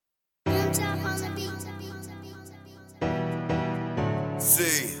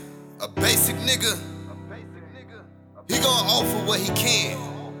See, a basic nigga, he gon' offer what he can.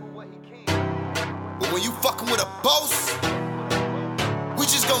 But when you fucking with a boss, we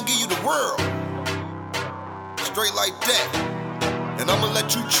just gon' give you the world. Straight like that. And I'ma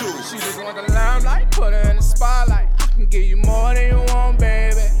let you choose. She just want the limelight, put her in the spotlight. I can give you more than you want,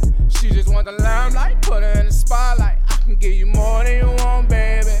 baby. She just want the limelight, put her in the spotlight. I can give you more than you want,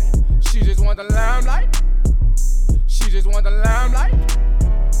 baby. She just want the limelight. She just want the limelight.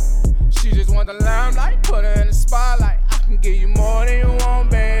 She just want the limelight, put her in the spotlight. I can give you more than you want,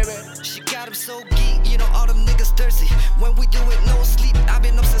 baby. She got him so geek, you know all them niggas thirsty. When we do it, no sleep, I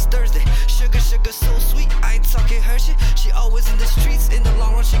been up since Thursday. Sugar, sugar, so sweet, I ain't talking her shit. She always in the streets, in the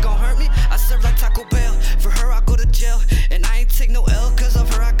long run she gon' hurt me. I serve like Taco Bell, for her I go to jail. And I ain't take no L, cause of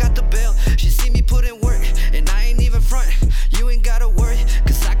her I got the bail. She see me put in work, and I ain't even front. You ain't gotta worry,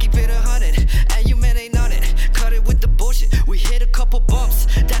 cause I keep it 100. And you man ain't on it, cut it with the bullshit. We hit a couple bumps,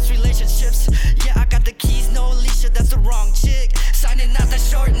 that's relationships. Yeah, I got the keys, no Alicia, that's the wrong chick. Signing out the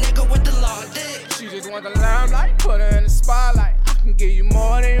short nigga with the long dick. She just want the limelight, put her in the spotlight. I can give you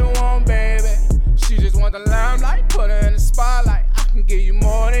more than you want, baby. She just want the limelight, put her in the spotlight. I can give you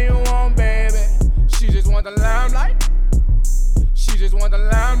more than you want, baby. She just want the limelight. She just want the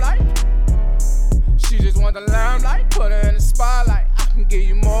limelight. She just want the limelight, put her in the spotlight. I can give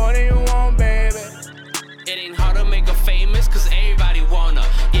you more than you want, baby. It ain't hard to make her famous, cause everybody wanna.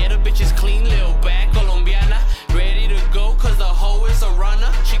 Yeah, the bitch is clean, little bad Colombiana. Ready to go, cause the hoe is a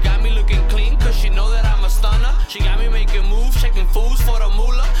runner. She got me looking clean, cause she know that I'm a stunner. She got me making moves, checking foods for the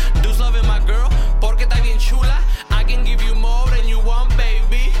moolah. Dudes loving my girl, porque está bien chula. I can give you more than you want,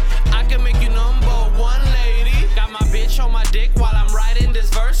 baby. I can make you #1 lady. Got my bitch on my dick while I'm writing this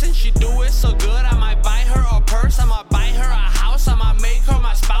verse. And she do it so good, I might buy her a purse. I might buy her a house, I might make her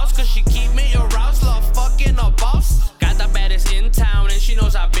my spouse. Cause she keep me aroused, love fucking a boss. Got the baddest in town and she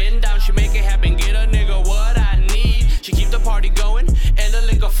knows I've been down. She make it happen, get a nigga what I need. She keep the party going and the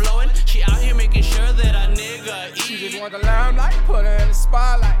liquor flowing. She out here making sure that a nigga eat. She just want the limelight, put her in the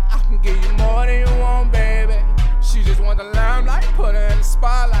spotlight. I can give you more than you want, baby. She just want the limelight, put her in the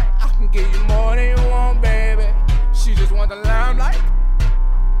spotlight. I can give you more than you want, baby. She just want the limelight.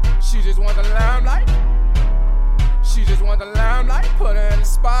 She just want the limelight. She just want the limelight, put her in the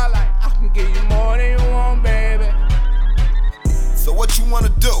spotlight. I can give you more than you want, baby. So what you wanna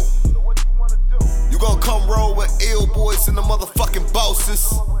do? You gonna come roll with ill boys and the motherfucking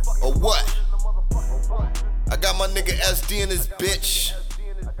bosses? Or what? I got my nigga SD in this bitch.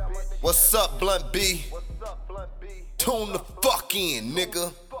 What's up, Blunt B? Tune the fuck in,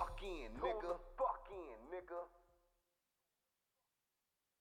 nigga.